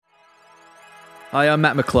Hi, I'm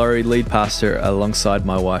Matt McClory, lead pastor alongside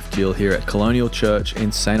my wife Jill here at Colonial Church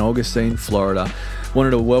in St. Augustine, Florida. Wanted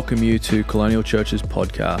to welcome you to Colonial Church's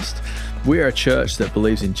podcast. We are a church that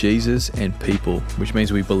believes in Jesus and people, which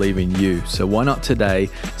means we believe in you. So why not today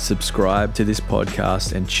subscribe to this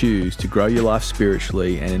podcast and choose to grow your life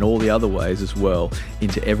spiritually and in all the other ways as well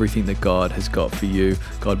into everything that God has got for you.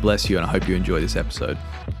 God bless you, and I hope you enjoy this episode.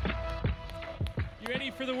 You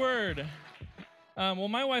ready for the word? Well,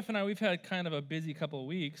 my wife and I, we've had kind of a busy couple of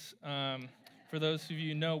weeks. For those of you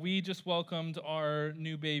who know, we just welcomed our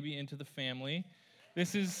new baby into the family.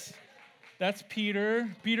 That's Peter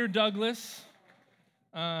Douglas.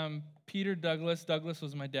 Peter Douglas. Douglas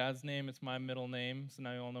was my dad's name. It's my middle name, so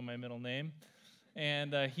now you all know my middle name.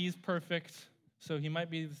 And he's perfect, so he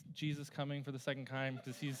might be Jesus coming for the second time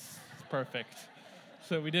because he's perfect.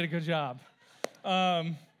 So we did a good job.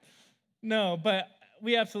 No, but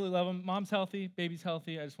we absolutely love him. Mom's healthy, baby's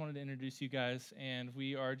healthy. I just wanted to introduce you guys, and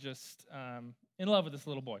we are just in love with this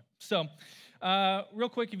little boy. So, real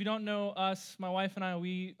quick, if you don't know us, my wife and I,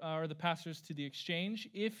 we are the pastors to The Exchange.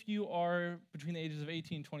 If you are between the ages of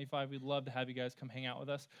 18 and 25, we'd love to have you guys come hang out with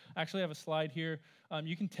us. I actually have a slide here.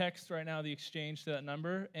 You can text right now The Exchange to that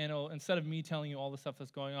number, and it'll, instead of me telling you all the stuff that's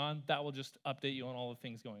going on, that will just update you on all the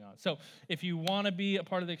things going on. So, if you want to be a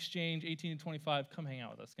part of The Exchange, 18 to 25, come hang out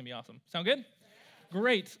with us. It's going to be awesome. Sound good?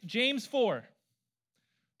 Great. James 4.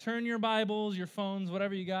 Turn your Bibles, your phones,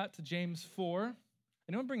 whatever you got, to James 4.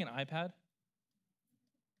 Anyone bring an iPad?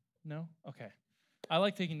 No? Okay. I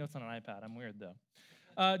like taking notes on an iPad. I'm weird,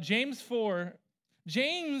 though. James 4.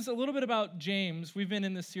 James, a little bit about James. We've been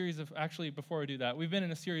in this series of, actually, before I do that, we've been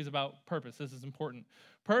in a series about purpose. This is important.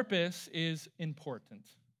 Purpose is important,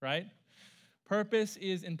 right? Purpose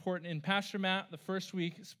is important. And Pastor Matt, the first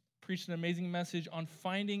week, preached an amazing message on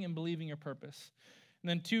finding and believing your purpose. And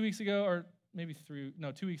then 2 weeks ago,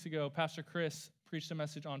 2 weeks ago, Pastor Chris preached a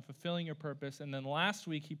message on fulfilling your purpose. And then last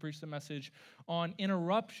week, he preached a message on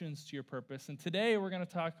interruptions to your purpose. And today, we're going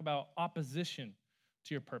to talk about opposition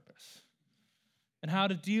to your purpose and how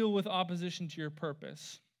to deal with opposition to your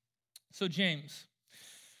purpose. So James,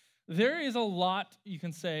 there is a lot you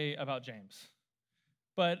can say about James.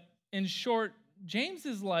 But in short, James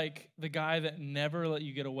is like the guy that never let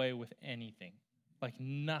you get away with anything. Like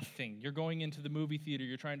nothing. You're going into the movie theater,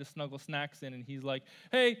 you're trying to snuggle snacks in, and he's like,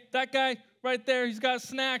 hey, that guy right there, he's got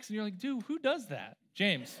snacks. And you're like, dude, who does that?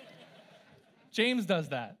 James. James does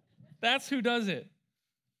that. That's who does it.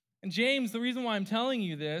 And James, the reason why I'm telling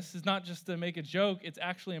you this is not just to make a joke, it's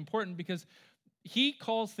actually important because he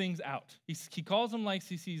calls things out. He calls them like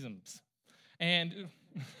he sees them. And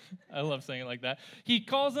I love saying it like that. He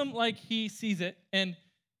calls them like he sees it. And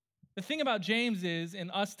the thing about James is, in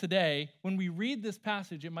us today, when we read this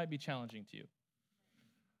passage, it might be challenging to you.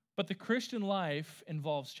 But the Christian life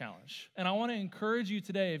involves challenge. And I want to encourage you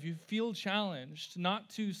today, if you feel challenged, not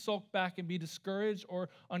to sulk back and be discouraged or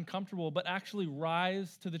uncomfortable, but actually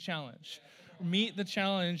rise to the challenge. Meet the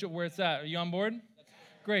challenge of where it's at. Are you on board?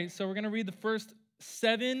 Great. So we're going to read the first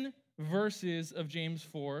 7 verses of James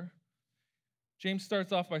 4. James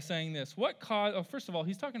starts off by saying this. First of all,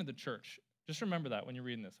 he's talking to the church. Just remember that when you're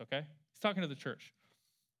reading this, okay? He's talking to the church.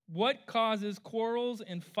 What causes quarrels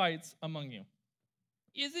and fights among you?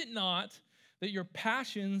 Is it not that your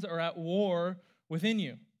passions are at war within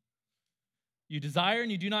you? You desire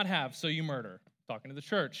and you do not have, so you murder. Talking to the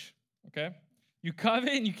church, okay? You covet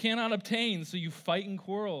and you cannot obtain, so you fight and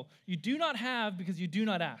quarrel. You do not have because you do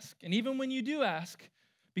not ask. And even when you do ask,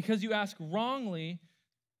 because you ask wrongly,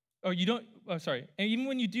 and even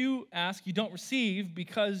when you do ask, you don't receive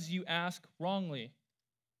because you ask wrongly.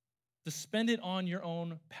 To spend it on your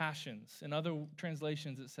own passions. In other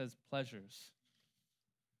translations, it says pleasures.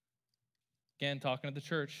 Again, talking to the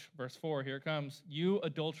church, verse 4, here it comes. You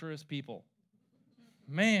adulterous people.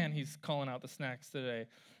 Man, he's calling out the snacks today.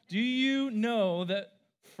 Do you know that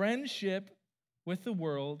friendship with the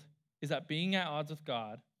world is at being at odds with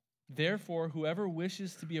God? Therefore, whoever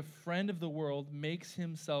wishes to be a friend of the world makes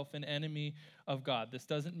himself an enemy of God. This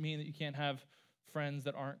doesn't mean that you can't have friends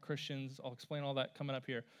that aren't Christians. I'll explain all that coming up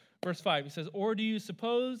here. Verse 5, he says, or do you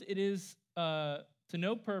suppose it is to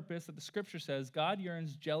no purpose that the scripture says, God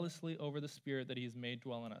yearns jealously over the spirit that he has made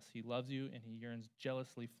dwell in us. He loves you and he yearns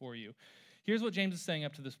jealously for you. Here's what James is saying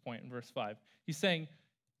up to this point in verse 5. He's saying,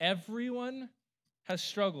 everyone has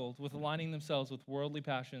struggled with aligning themselves with worldly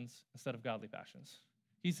passions instead of godly passions.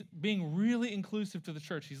 He's being really inclusive to the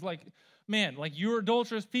church. He's like, man, like you're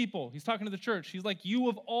adulterous people. He's talking to the church. He's like, you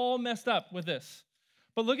have all messed up with this.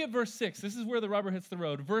 But look at verse 6. This is where the rubber hits the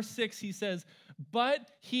road. Verse 6, he says,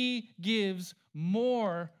 but he gives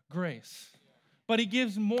more grace. but he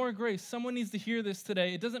gives more grace. Someone needs to hear this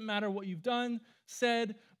today. It doesn't matter what you've done,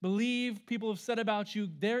 said, believe, people have said about you.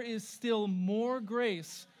 There is still more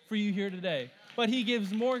grace for you here today. But he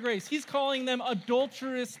gives more grace. He's calling them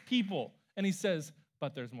adulterous people. And he says,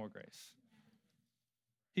 but there's more grace.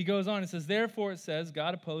 He goes on and says, therefore it says,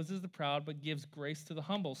 God opposes the proud, but gives grace to the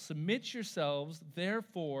humble. Submit yourselves,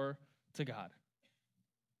 therefore, to God.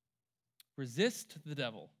 Resist the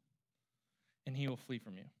devil, and he will flee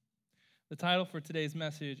from you. The title for today's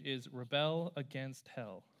message is Rebel Against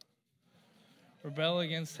Hell. Rebel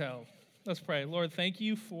against hell. Let's pray. Lord, thank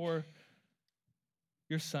you for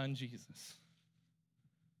your son, Jesus.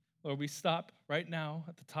 Lord, we stop right now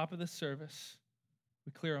at the top of this service.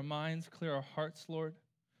 We clear our minds, clear our hearts, Lord,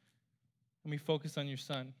 and we focus on your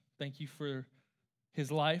son. Thank you for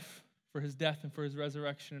his life, for his death, and for his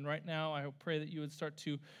resurrection. And right now, I pray that you would start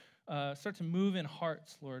to move in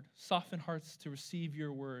hearts, Lord. Soften hearts to receive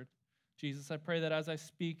your word. Jesus, I pray that as I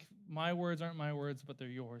speak, my words aren't my words, but they're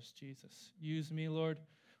yours, Jesus. Use me, Lord.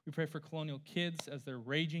 We pray for Colonial kids as they're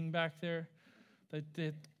raging back there,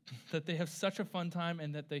 that they have such a fun time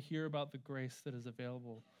and that they hear about the grace that is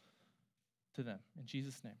available to them. In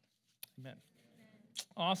Jesus' name, amen.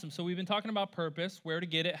 Awesome. So we've been talking about purpose, where to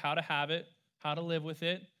get it, how to have it, how to live with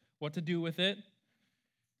it, what to do with it.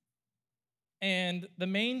 And the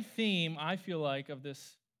main theme, I feel like, of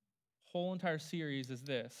this whole entire series is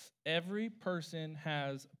this: every person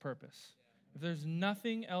has a purpose. If there's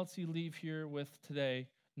nothing else you leave here with today,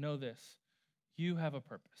 know this: you have a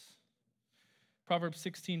purpose. Proverbs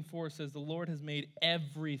 16:4 says, the Lord has made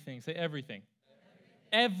everything, say everything,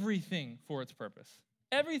 everything for its purpose.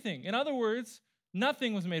 Everything. In other words,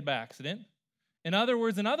 nothing was made by accident. In other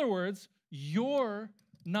words, you're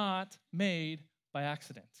not made by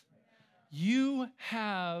accident. You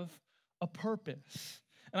have a purpose.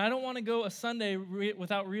 And I don't want to go a Sunday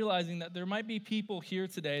without realizing that there might be people here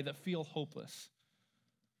today that feel hopeless.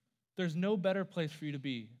 There's no better place for you to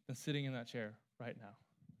be than sitting in that chair right now.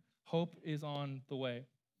 Hope is on the way.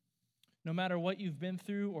 No matter what you've been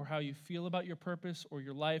through or how you feel about your purpose or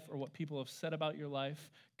your life or what people have said about your life,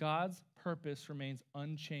 God's purpose remains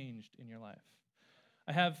unchanged in your life.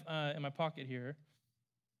 I have in my pocket here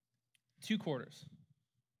 2 quarters.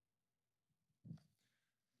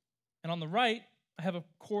 And on the right, I have a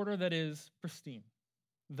quarter that is pristine,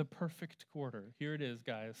 the perfect quarter. Here it is,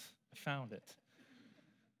 guys. I found it.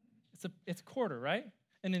 It's a quarter, right?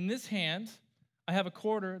 And in this hand, I have a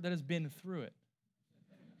quarter that has been through it.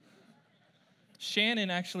 Shannon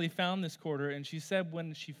actually found this quarter, and she said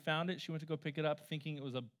when she found it, she went to go pick it up thinking it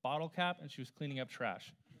was a bottle cap, and she was cleaning up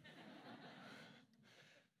trash.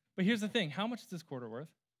 But here's the thing. How much is this quarter worth?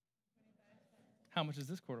 How much is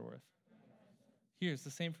this quarter worth? Here's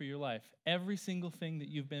the same for your life. Every single thing that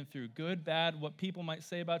you've been through, good, bad, what people might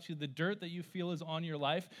say about you, the dirt that you feel is on your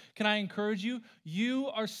life, can I encourage you? You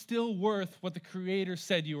are still worth what the Creator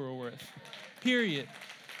said you were worth. Period.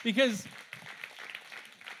 Because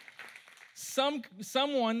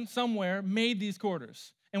someone somewhere made these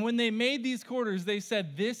quarters. And when they made these quarters, they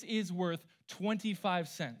said, this is worth 25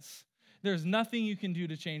 cents. There's nothing you can do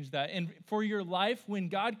to change that. And for your life, when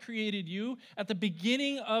God created you, at the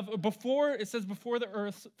beginning before the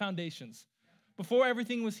earth's foundations, before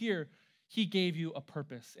everything was here, he gave you a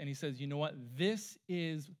purpose. And he says, you know what? This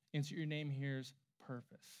is, insert your name here's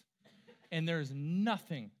purpose. And there is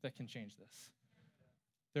nothing that can change this.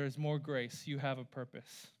 There is more grace. You have a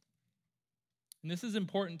purpose. And this is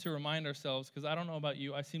important to remind ourselves, because I don't know about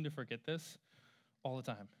you, I seem to forget this all the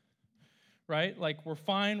time. Right? Like, we're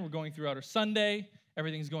fine. We're going throughout our Sunday.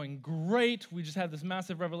 Everything's going great. We just had this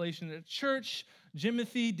massive revelation at church.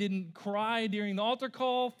 Jimothy didn't cry during the altar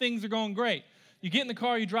call. Things are going great. You get in the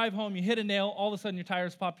car, you drive home, you hit a nail, all of a sudden your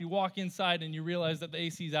tires pop, you walk inside, and you realize that the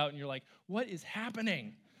AC's out, and you're like, what is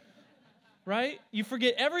happening? Right? You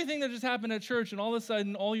forget everything that just happened at church, and all of a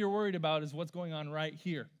sudden, all you're worried about is what's going on right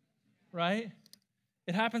here. Right?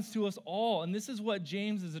 It happens to us all, and this is what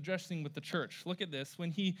James is addressing with the church. Look at this.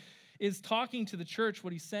 When he is talking to the church,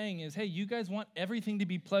 what he's saying is, hey, you guys want everything to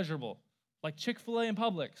be pleasurable, like Chick-fil-A and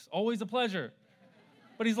Publix, always a pleasure.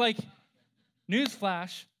 But he's like,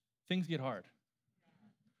 newsflash, things get hard.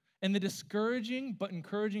 And the discouraging but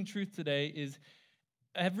encouraging truth today is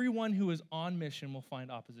everyone who is on mission will find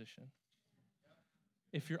opposition.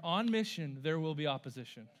 If you're on mission, there will be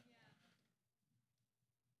opposition.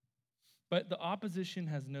 But the opposition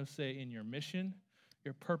has no say in your mission,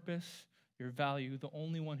 your purpose, your value. The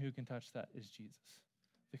only one who can touch that is Jesus,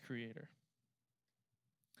 the Creator.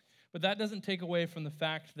 But that doesn't take away from the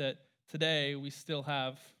fact that today we still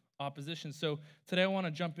have opposition. So today I want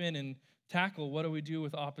to jump in and tackle, what do we do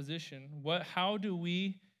with opposition? How do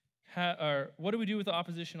we Or what do we do with the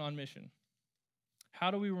opposition on mission?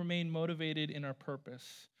 How do we remain motivated in our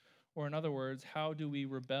purpose? Or in other words, how do we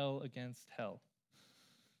rebel against hell?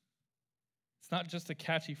 It's not just a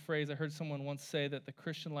catchy phrase. I heard someone once say that the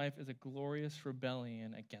Christian life is a glorious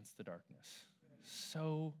rebellion against the darkness.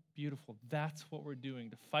 So beautiful. That's what we're doing.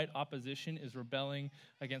 To fight opposition is rebelling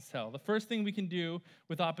against hell. The first thing we can do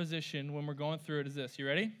with opposition when we're going through it is this. You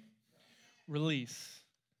ready? Release.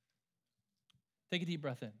 Take a deep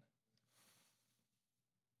breath in.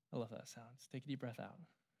 I love that sound. Just take a deep breath out.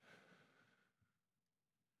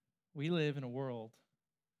 We live in a world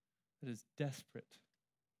that is desperate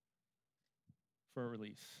for a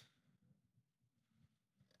release.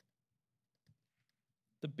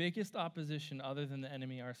 The biggest opposition other than the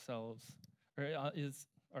enemy is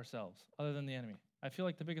ourselves, other than the enemy. I feel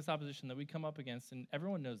like the biggest opposition that we come up against, and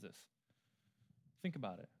everyone knows this. Think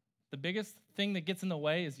about it. The biggest thing that gets in the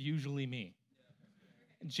way is usually me.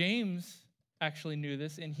 James actually knew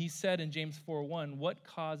this, and he said in James 4:1, what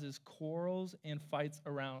causes quarrels and fights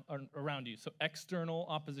around you? So external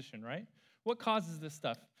opposition, right? What causes this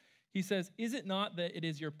stuff? He says, is it not that it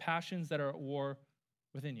is your passions that are at war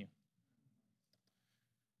within you?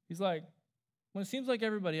 He's like, when it seems like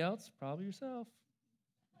everybody else, probably yourself.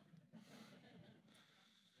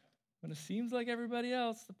 When it seems like everybody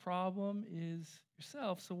else, the problem is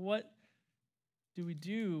yourself. So what do we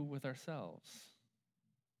do with ourselves?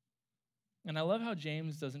 And I love how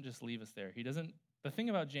James doesn't just leave us there. The thing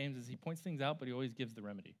about James is he points things out, but he always gives the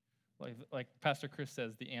remedy. Like Pastor Chris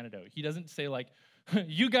says, the antidote. He doesn't say like,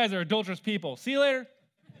 you guys are adulterous people. See you later.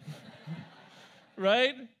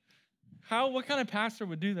 Right? What kind of pastor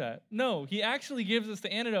would do that? No, he actually gives us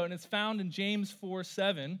the antidote, and it's found in James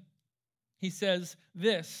 4:7. He says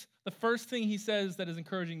this. The first thing he says that is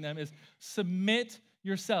encouraging them is submit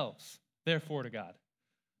yourselves, therefore, to God.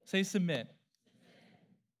 Say submit.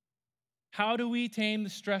 How do we tame the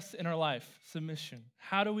stress in our life? Submission.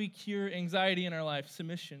 How do we cure anxiety in our life?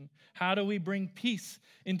 Submission. How do we bring peace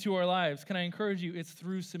into our lives? Can I encourage you? It's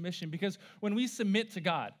through submission. Because when we submit to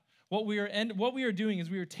God, what we are doing is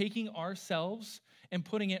we are taking ourselves and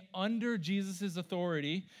putting it under Jesus'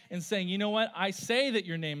 authority and saying, you know what? I say that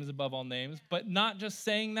your name is above all names, but not just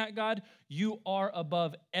saying that, God, you are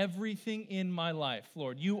above everything in my life,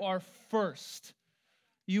 Lord. You are first.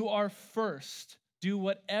 You are first. Do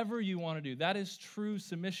whatever you want to do. That is true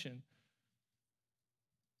submission.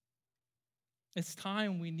 It's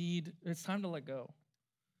time to let go.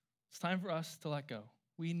 It's time for us to let go.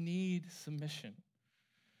 We need submission.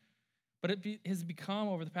 But it has become,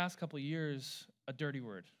 over the past couple of years, a dirty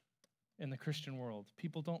word in the Christian world.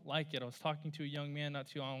 People don't like it. I was talking to a young man not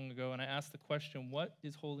too long ago, and I asked the question, what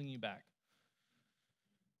is holding you back?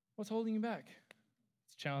 What's holding you back?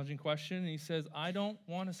 It's a challenging question, and he says, I don't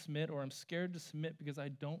want to submit, or I'm scared to submit because I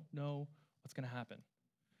don't know what's going to happen.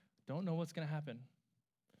 Don't know what's going to happen.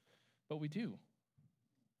 But we do.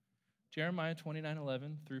 Jeremiah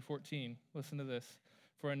 29:11 through 14. Listen to this.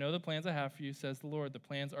 For I know the plans I have for you, says the Lord. The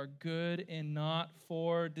plans are good and not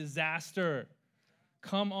for disaster.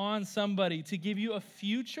 Come on, somebody, to give you a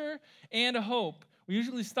future and a hope. We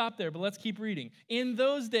usually stop there, but let's keep reading. In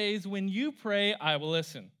those days when you pray, I will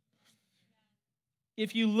listen.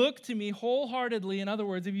 If you look to me wholeheartedly, in other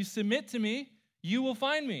words, if you submit to me, you will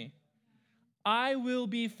find me. I will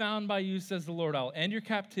be found by you, says the Lord. I'll end your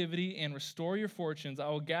captivity and restore your fortunes. I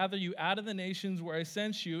will gather you out of the nations where I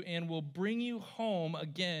sent you and will bring you home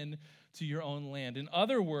again to your own land. In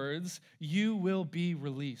other words, you will be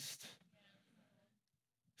released.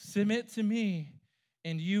 Submit to me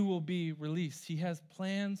and you will be released. He has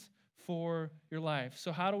plans for your life.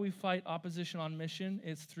 So how do we fight opposition on mission?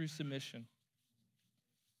 It's through submission.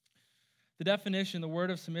 The definition, the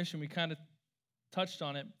word of submission, we kind of touched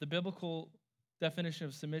on it. The biblical definition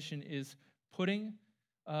of submission is putting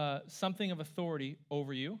something of authority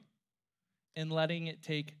over you and letting it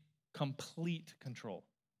take complete control.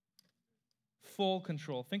 Full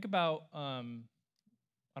control. Think about, I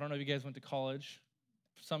don't know if you guys went to college.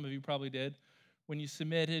 Some of you probably did. When you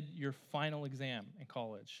submitted your final exam in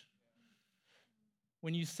college.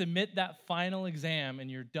 When you submit that final exam and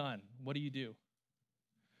you're done, what do?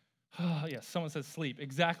 Oh, yes, someone says sleep.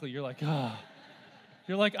 Exactly. You're like,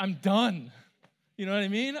 You're like, I'm done. You know what I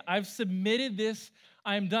mean? I've submitted this,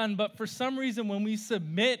 I'm done. But for some reason, when we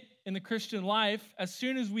submit in the Christian life, as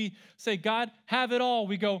soon as we say, God, have it all,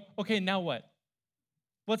 we go, okay, now what?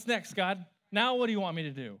 What's next, God? Now what do you want me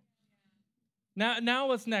to do? Now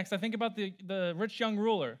what's next? I think about the rich young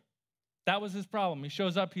ruler. That was his problem. He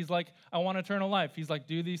shows up, he's like, I want eternal life. He's like,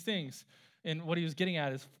 do these things. And what he was getting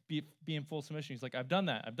at is be in full submission. He's like, I've done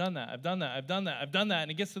that, I've done that, I've done that, I've done that, I've done that.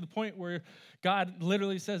 And it gets to the point where God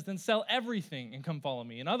literally says, then sell everything and come follow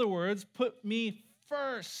me. In other words, put me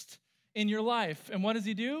first in your life. And what does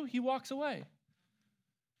he do? He walks away.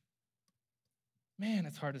 Man,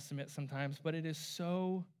 it's hard to submit sometimes, but it is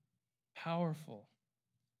so powerful.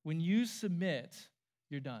 When you submit,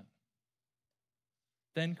 you're done.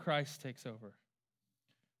 Then Christ takes over.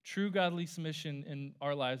 True godly submission in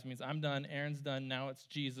our lives means I'm done, Aaron's done, now it's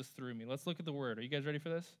Jesus through me. Let's look at the word. Are you guys ready for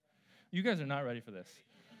this? You guys are not ready for this.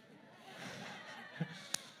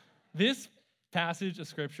 This passage of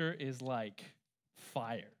scripture is like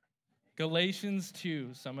fire. Galatians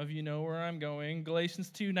 2, some of you know where I'm going. Galatians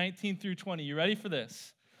 2, 19 through 20. You ready for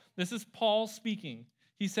this? This is Paul speaking.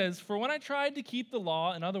 He says, for when I tried to keep the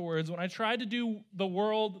law, in other words, when I tried to do the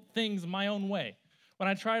world things my own way, when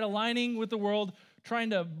I tried aligning with the world,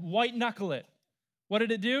 trying to white knuckle it, what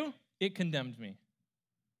did it do? It condemned me.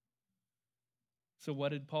 So what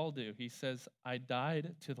did Paul do? He says, I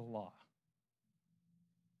died to the law.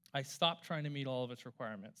 I stopped trying to meet all of its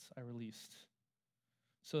requirements. I released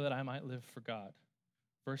so that I might live for God.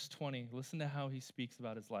 Verse 20, listen to how he speaks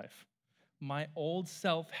about his life. My old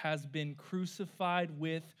self has been crucified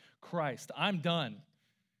with Christ. I'm done.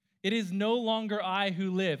 It is no longer I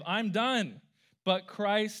who live. I'm done. But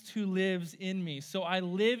Christ who lives in me. So I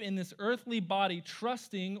live in this earthly body,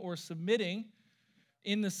 trusting or submitting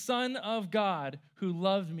in the Son of God who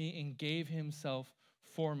loved me and gave himself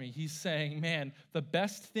for me. He's saying, man, the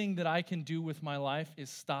best thing that I can do with my life is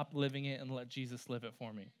stop living it and let Jesus live it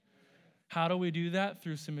for me. How do we do that?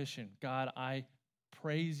 Through submission. God, I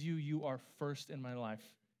praise you. You are first in my life.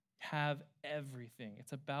 Have everything.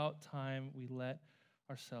 It's about time we let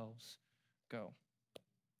ourselves go.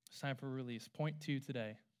 It's time for release. Point 2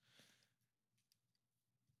 today.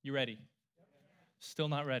 You ready? Still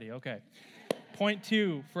not ready. Okay. Point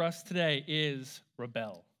 2 for us today is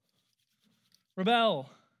rebel. Rebel.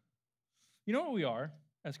 You know what we are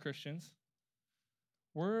as Christians?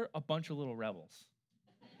 We're a bunch of little rebels.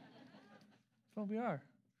 That's what we are.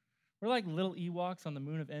 We're like little Ewoks on the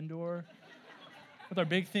moon of Endor with our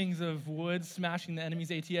big things of wood smashing the enemy's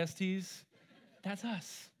ATSTs. That's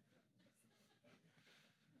us.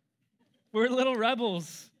 We're little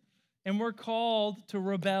rebels, and we're called to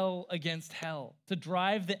rebel against hell, to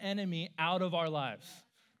drive the enemy out of our lives.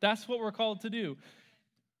 That's what we're called to do.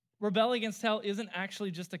 Rebel against hell isn't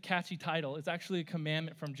actually just a catchy title. It's actually a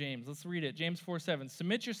commandment from James. Let's read it. James 4:7.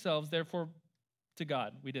 Submit yourselves, therefore, to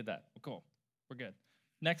God. We did that. Cool. We're good.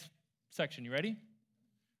 Next section. You ready?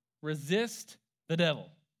 Resist the devil,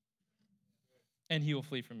 and he will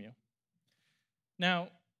flee from you. Now,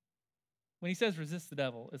 when he says resist the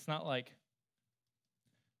devil, it's not like,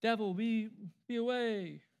 devil, be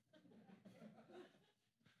away.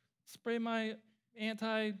 Spray my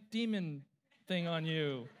anti-demon thing on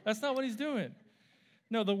you. That's not what he's doing.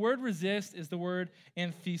 No, the word resist is the word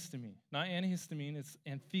anthistemi. Not antihistamine, it's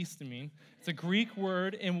anthistemi. It's a Greek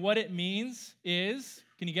word, and what it means is,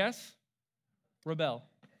 can you guess? Rebel.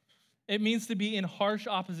 It means to be in harsh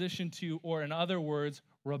opposition to, or in other words,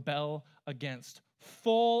 rebel against.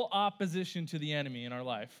 Full opposition to the enemy in our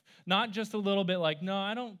life. Not just a little bit like, no,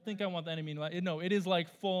 I don't think I want the enemy in my life. No, it is like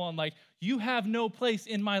full on like, you have no place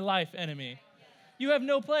in my life, enemy. You have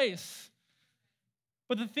no place.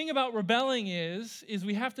 But the thing about rebelling is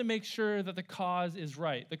we have to make sure that the cause is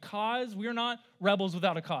right. The cause, we're not rebels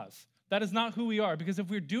without a cause. That is not who we are, because if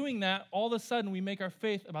we're doing that, all of a sudden we make our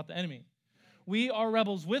faith about the enemy. We are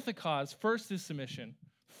rebels with a cause. First is submission.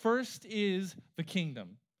 First is the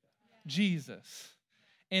kingdom. Jesus.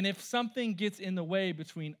 And if something gets in the way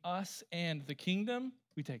between us and the kingdom,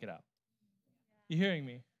 we take it out. You hearing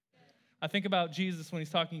me? I think about Jesus when he's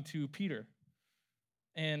talking to Peter.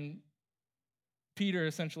 And Peter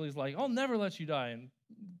essentially is like, I'll never let you die. And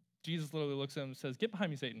Jesus literally looks at him and says, get behind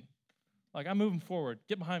me, Satan. Like, I'm moving forward.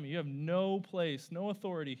 Get behind me. You have no place, no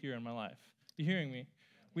authority here in my life. You hearing me?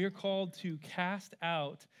 We are called to cast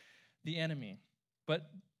out the enemy. But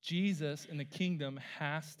Jesus in the kingdom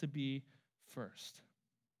has to be first.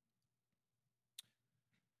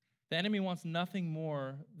 The enemy wants nothing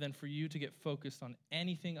more than for you to get focused on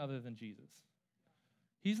anything other than Jesus.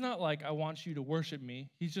 He's not like, I want you to worship me.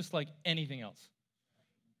 He's just like anything else.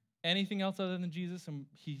 Anything else other than Jesus, and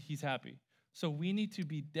he's happy. So we need to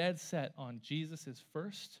be dead set on Jesus is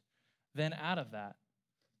first, then out of that,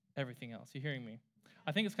 everything else. You hearing me?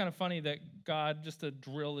 I think it's kind of funny that God, just to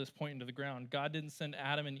drill this point into the ground, God didn't send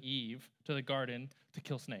Adam and Eve to the garden to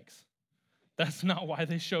kill snakes. That's not why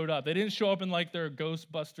they showed up. They didn't show up in like their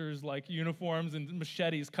Ghostbusters like uniforms and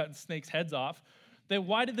machetes cutting snakes' heads off.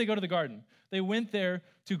 Why did they go to the garden? They went there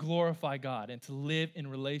to glorify God and to live in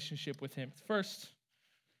relationship with him first.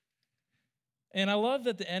 And I love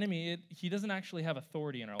that the enemy, he doesn't actually have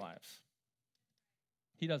authority in our lives.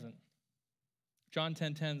 He doesn't. John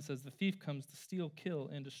 10:10 says, the thief comes to steal, kill,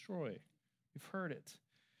 and destroy. We've heard it.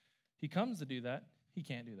 He comes to do that. He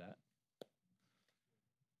can't do that.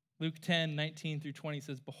 Luke 10:19-20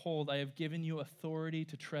 says, behold, I have given you authority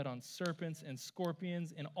to tread on serpents and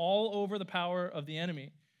scorpions and all over the power of the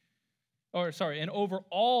enemy. And over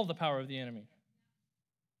all the power of the enemy.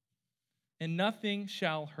 And nothing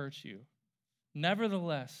shall hurt you.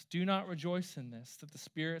 Nevertheless, do not rejoice in this, that the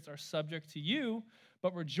spirits are subject to you,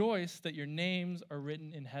 but rejoice that your names are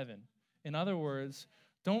written in heaven. In other words,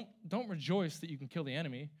 don't rejoice that you can kill the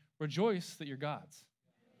enemy. Rejoice that you're God's.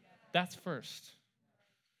 That's first.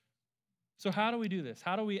 So how do we do this?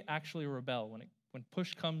 How do we actually rebel when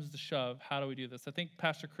push comes to shove? How do we do this? I think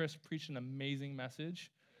Pastor Chris preached an amazing message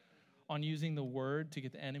on using the word to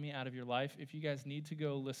get the enemy out of your life. If you guys need to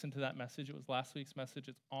go listen to that message, it was last week's message.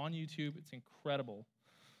 It's on YouTube. It's incredible.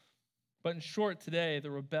 But in short, today,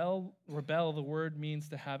 the rebel, the word means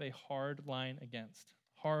to have a hard line against,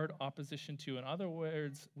 hard opposition to. In other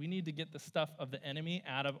words, we need to get the stuff of the enemy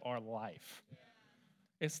out of our life.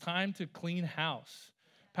 It's time to clean house.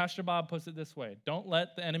 Pastor Bob puts it this way: don't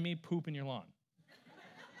let the enemy poop in your lawn.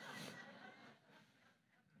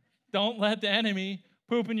 Don't let the enemy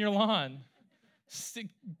poop in your lawn.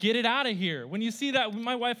 Get it out of here. When you see that,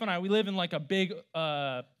 my wife and I, we live in like a big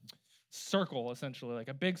circle, essentially, like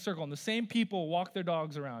a big circle. And the same people walk their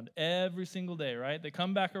dogs around every single day, right? They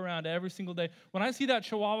come back around every single day. When I see that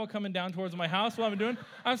chihuahua coming down towards my house, what I'm doing,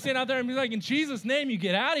 I'm standing out there and be like, in Jesus' name, you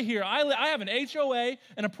get out of here. I have an HOA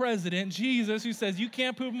and a president, Jesus, who says, you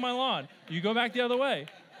can't poop in my lawn. You go back the other way.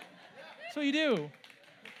 That's what you do.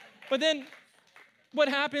 But then what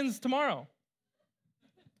happens tomorrow?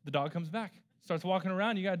 The dog comes back, starts walking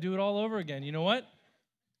around. You got to do it all over again. You know what?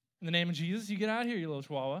 In the name of Jesus, you get out of here, you little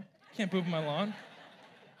chihuahua. Can't poop in my lawn.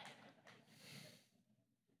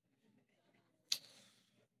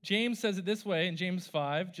 James says it this way in James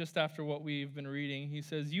 5, just after what we've been reading. He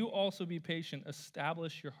says, you also be patient,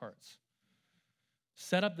 establish your hearts.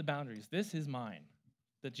 Set up the boundaries. This is mine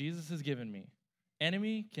that Jesus has given me.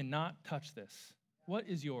 Enemy cannot touch this. What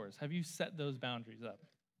is yours? Have you set those boundaries up?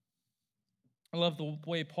 I love the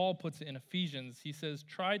way Paul puts it in Ephesians. He says,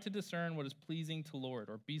 try to discern what is pleasing to Lord,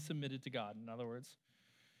 or be submitted to God. In other words,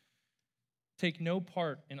 take no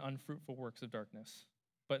part in unfruitful works of darkness,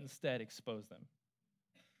 but instead expose them.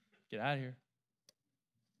 Get out of here.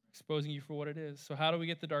 Exposing you for what it is. So how do we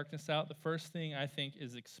get the darkness out? The first thing, I think,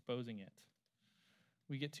 is exposing it.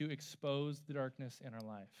 We get to expose the darkness in our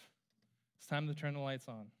life. It's time to turn the lights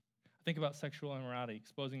on. Think about sexual immorality.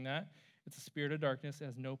 Exposing that. It's a spirit of darkness. It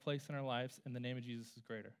has no place in our lives, and the name of Jesus is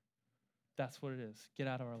greater. That's what it is. Get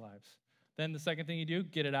out of our lives. Then the second thing you do,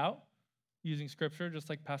 get it out using scripture, just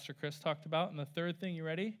like Pastor Chris talked about. And the third thing, you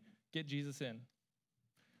ready? Get Jesus in.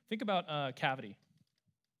 Think about a cavity.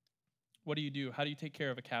 What do? How do you take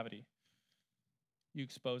care of a cavity? You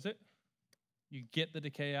expose it, you get the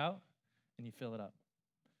decay out, and you fill it up.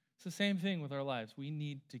 It's the same thing with our lives. We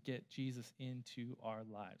need to get Jesus into our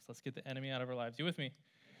lives. Let's get the enemy out of our lives. You with me?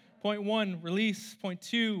 Point 1, release. Point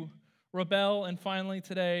 2, rebel. And finally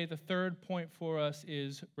today, the third point for us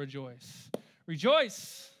is rejoice.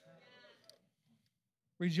 Rejoice.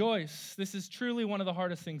 Rejoice. This is truly one of the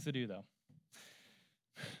hardest things to do, though.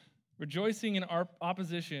 Rejoicing in our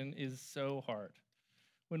opposition is so hard.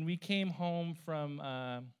 When we came home from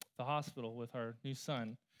the hospital with our new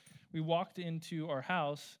son, we walked into our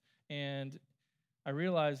house, and I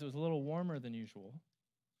realized it was a little warmer than usual.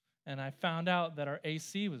 And I found out that our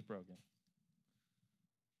AC was broken.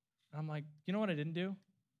 I'm like, you know what I didn't do?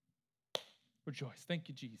 Rejoice. Thank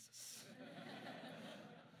you, Jesus.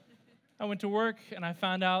 I went to work, and I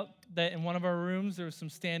found out that in one of our rooms, there was some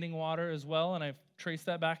standing water as well, and I traced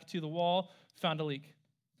that back to the wall, found a leak.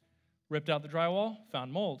 Ripped out the drywall,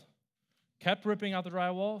 found mold. Kept ripping out the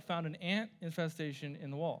drywall, found an ant infestation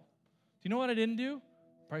in the wall. Do you know what I didn't do?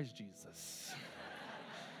 Praise Jesus.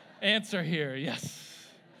 Answer here, yes.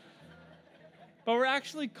 But we're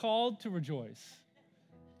actually called to rejoice.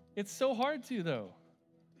 It's so hard to, though.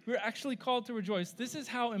 We're actually called to rejoice. This is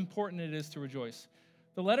how important it is to rejoice.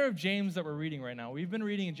 The letter of James that we're reading right now, we've been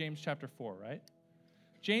reading in James chapter 4, right?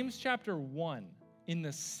 James chapter 1, in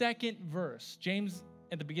the second verse, James,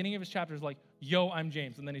 at the beginning of his chapter, is like, yo, I'm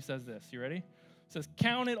James. And then he says this. You ready? He says,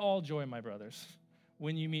 count it all joy, my brothers,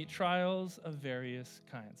 when you meet trials of various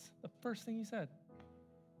kinds. The first thing he said.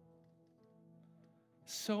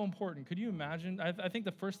 So important. Could you imagine? I think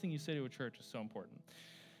the first thing you say to a church is so important.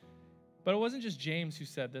 But it wasn't just James who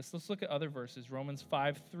said this. Let's look at other verses. Romans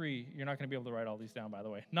 5:3. You're not going to be able to write all these down, by the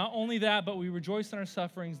way. Not only that, but we rejoice in our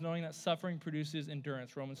sufferings, knowing that suffering produces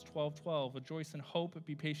endurance. Romans 12:12. Rejoice in hope,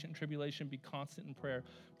 be patient in tribulation, be constant in prayer.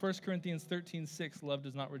 1 Corinthians 13:6. Love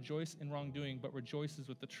does not rejoice in wrongdoing, but rejoices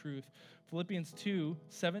with the truth. Philippians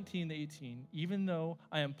 2:17-18. Even though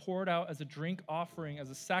I am poured out as a drink offering,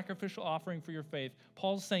 as a sacrificial offering for your faith,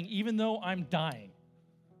 Paul's saying, even though I'm dying,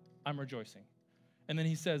 I'm rejoicing. And then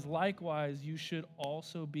he says, likewise, you should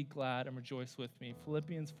also be glad and rejoice with me.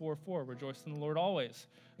 Philippians 4:4, rejoice in the Lord always.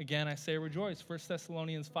 Again, I say rejoice. 1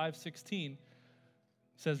 Thessalonians 5:16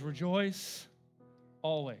 says, rejoice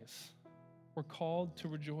always. We're called to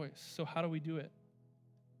rejoice. So how do we do it?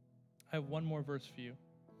 I have one more verse for you.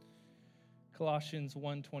 Colossians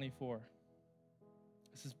 1:24.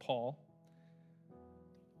 This is Paul.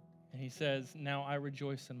 And he says, now I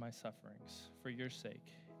rejoice in my sufferings for your sake.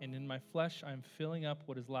 And in my flesh, I'm filling up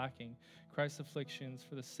what is lacking, Christ's afflictions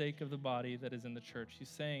for the sake of the body that is in the church. He's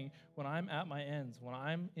saying, when I'm at my ends, when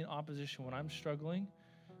I'm in opposition, when I'm struggling,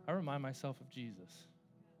 I remind myself of Jesus.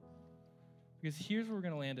 Because here's where we're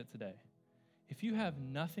going to land it today. If you have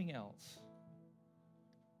nothing else,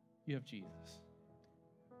 you have Jesus.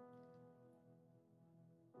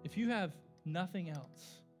 If you have nothing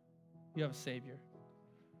else, you have a Savior.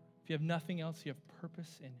 If you have nothing else, you have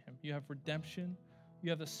purpose in Him. You have redemption. You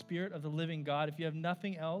have the Spirit of the living God. If you have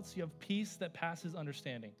nothing else, you have peace that passes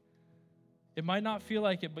understanding. It might not feel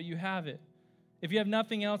like it, but you have it. If you have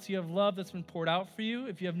nothing else, you have love that's been poured out for you.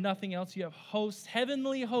 If you have nothing else, you have hosts,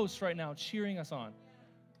 heavenly hosts right now cheering us on.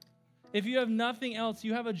 If you have nothing else,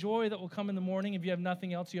 you have a joy that will come in the morning. If you have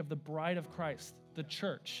nothing else, you have the bride of Christ, the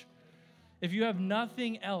church. If you have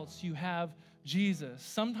nothing else, you have Jesus.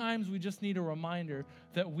 Sometimes we just need a reminder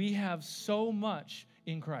that we have so much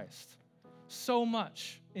in Christ. So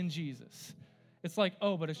much in Jesus. It's like,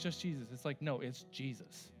 oh, but it's just Jesus. It's like, no, it's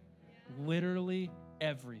Jesus. Literally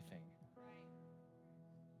everything.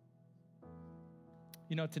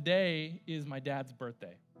 You know, today is my dad's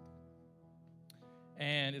birthday.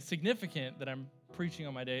 And it's significant that I'm preaching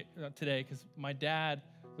on my day today because my dad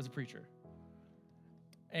was a preacher.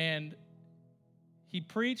 And he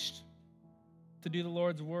preached to do the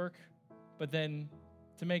Lord's work, but then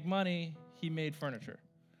to make money, he made furniture.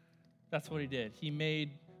 That's what he did. He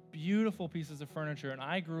made beautiful pieces of furniture, and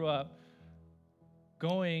I grew up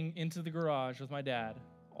going into the garage with my dad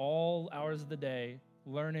all hours of the day,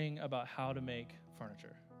 learning about how to make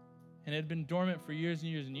furniture. And it had been dormant for years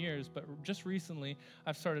and years and years, but just recently,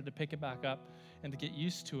 I've started to pick it back up and to get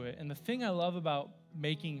used to it. And the thing I love about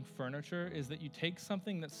making furniture is that you take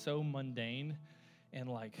something that's so mundane and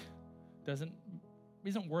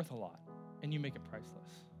isn't worth a lot, and you make it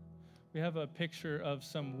priceless. We have a picture of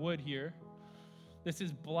some wood here. This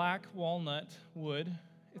is black walnut wood.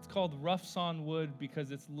 It's called rough sawn wood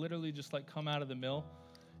because it's literally just like come out of the mill.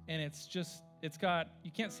 And it's got,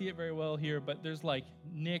 you can't see it very well here, but there's like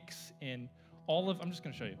nicks and I'm just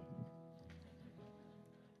going to show you.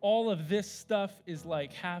 All of this stuff is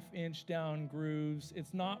like 1/2 inch down grooves.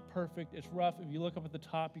 It's not perfect. It's rough. If you look up at the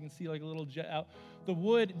top, you can see like a little jet out. The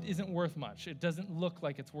wood isn't worth much. It doesn't look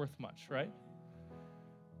like it's worth much, right?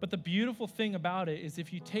 But the beautiful thing about it is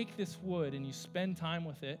if you take this wood and you spend time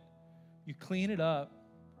with it, you clean it up,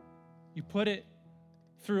 you put it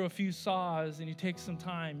through a few saws, and you take some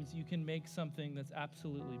time, you can make something that's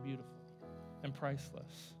absolutely beautiful and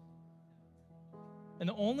priceless. And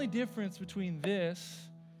the only difference between this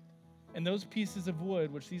and those pieces of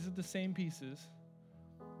wood, which these are the same pieces,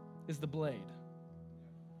 is the blade.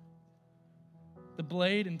 The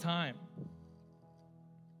blade and time.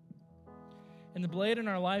 And the blade in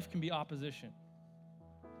our life can be opposition.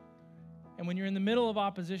 And when you're in the middle of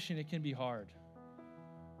opposition, it can be hard.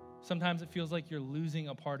 Sometimes it feels like you're losing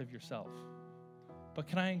a part of yourself. But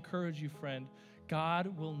can I encourage you, friend,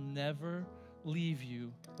 God will never leave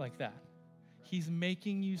you like that. He's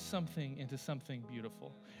making you something into something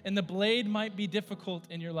beautiful. And the blade might be difficult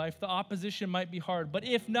in your life. The opposition might be hard. But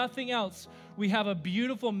if nothing else, we have a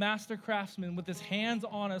beautiful master craftsman with his hands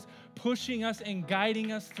on us, pushing us and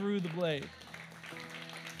guiding us through the blade.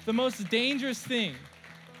 The most dangerous thing,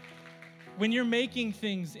 when you're making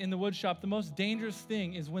things in the wood shop, the most dangerous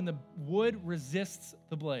thing is when the wood resists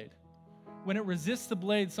the blade. When it resists the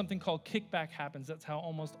blade, something called kickback happens. That's how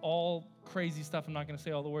almost all crazy stuff, I'm not going to say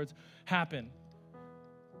all the words, happen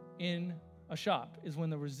in a shop, is when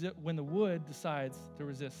the wood decides to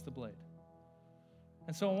resist the blade.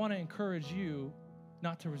 And so I want to encourage you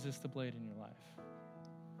not to resist the blade in your life.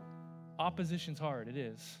 Opposition's hard. It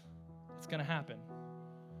is. It's going to happen.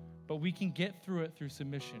 But we can get through it through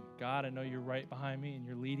submission. God, I know you're right behind me and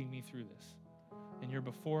you're leading me through this. and you're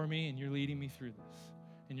before me, and you're leading me through this,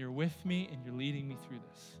 and you're with me, and you're leading me through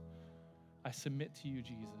this. I submit to you,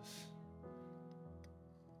 Jesus.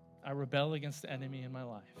 I rebel against the enemy in my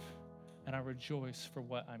life, and I rejoice for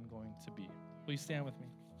what I'm going to be. Will you stand with me?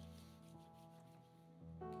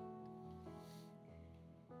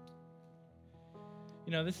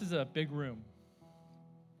 You know, this is a big room.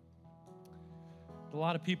 A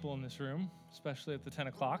lot of people in this room, especially at the 10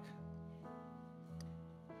 o'clock.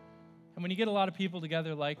 And when you get a lot of people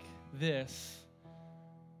together like this,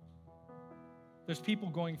 there's people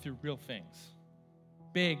going through real things,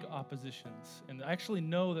 big oppositions. And I actually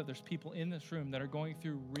know that there's people in this room that are going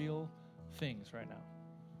through real things right now.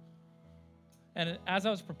 And as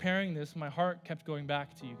I was preparing this, my heart kept going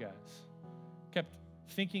back to you guys, kept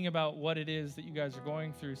thinking about what it is that you guys are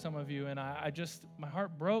going through, some of you, and my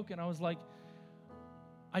heart broke, and I was like,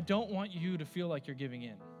 I don't want you to feel like you're giving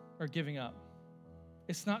in or giving up.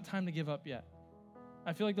 It's not time to give up yet.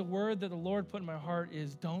 I feel like the word that the Lord put in my heart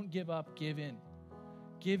is don't give up, give in.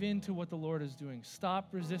 Give in to what the Lord is doing. Stop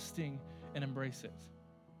resisting and embrace it.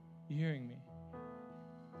 You hearing me?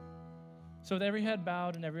 So with every head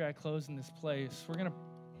bowed and every eye closed in this place, we're going to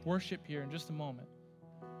worship here in just a moment.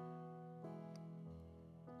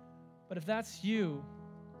 But if that's you,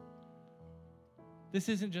 this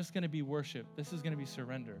isn't just going to be worship. This is going to be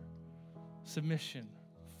surrender, submission,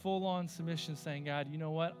 full-on submission, saying, God, you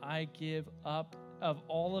know what? I give up of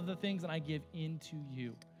all of the things, and I give into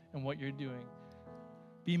you and what you're doing.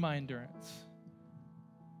 Be my endurance.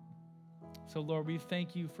 So, Lord, we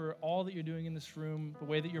thank you for all that you're doing in this room, the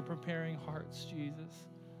way that you're preparing hearts, Jesus,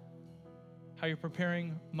 how you're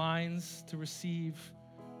preparing minds to receive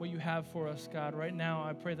what you have for us, God. Right now,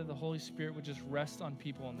 I pray that the Holy Spirit would just rest on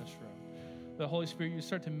people in this room. The Holy Spirit, you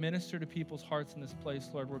start to minister to people's hearts in this place,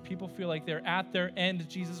 Lord, where people feel like they're at their end.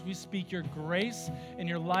 Jesus, we speak your grace and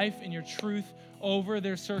your life and your truth over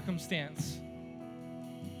their circumstance.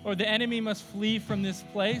 Lord, the enemy must flee from this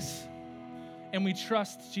place, and we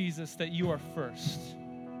trust, Jesus, that you are first,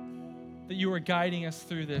 that you are guiding us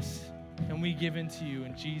through this, and we give into you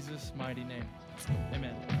in Jesus' mighty name.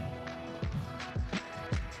 Amen.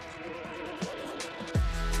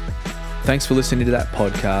 Thanks for listening to that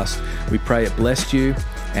podcast. We pray it blessed you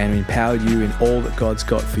and empowered you in all that God's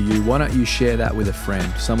got for you. Why don't you share that with a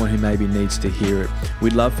friend, someone who maybe needs to hear it?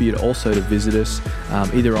 We'd love for you to also to visit us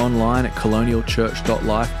either online at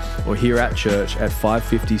colonialchurch.life or here at church at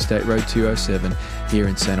 550 State Road 207 here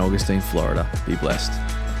in St. Augustine, Florida. Be blessed.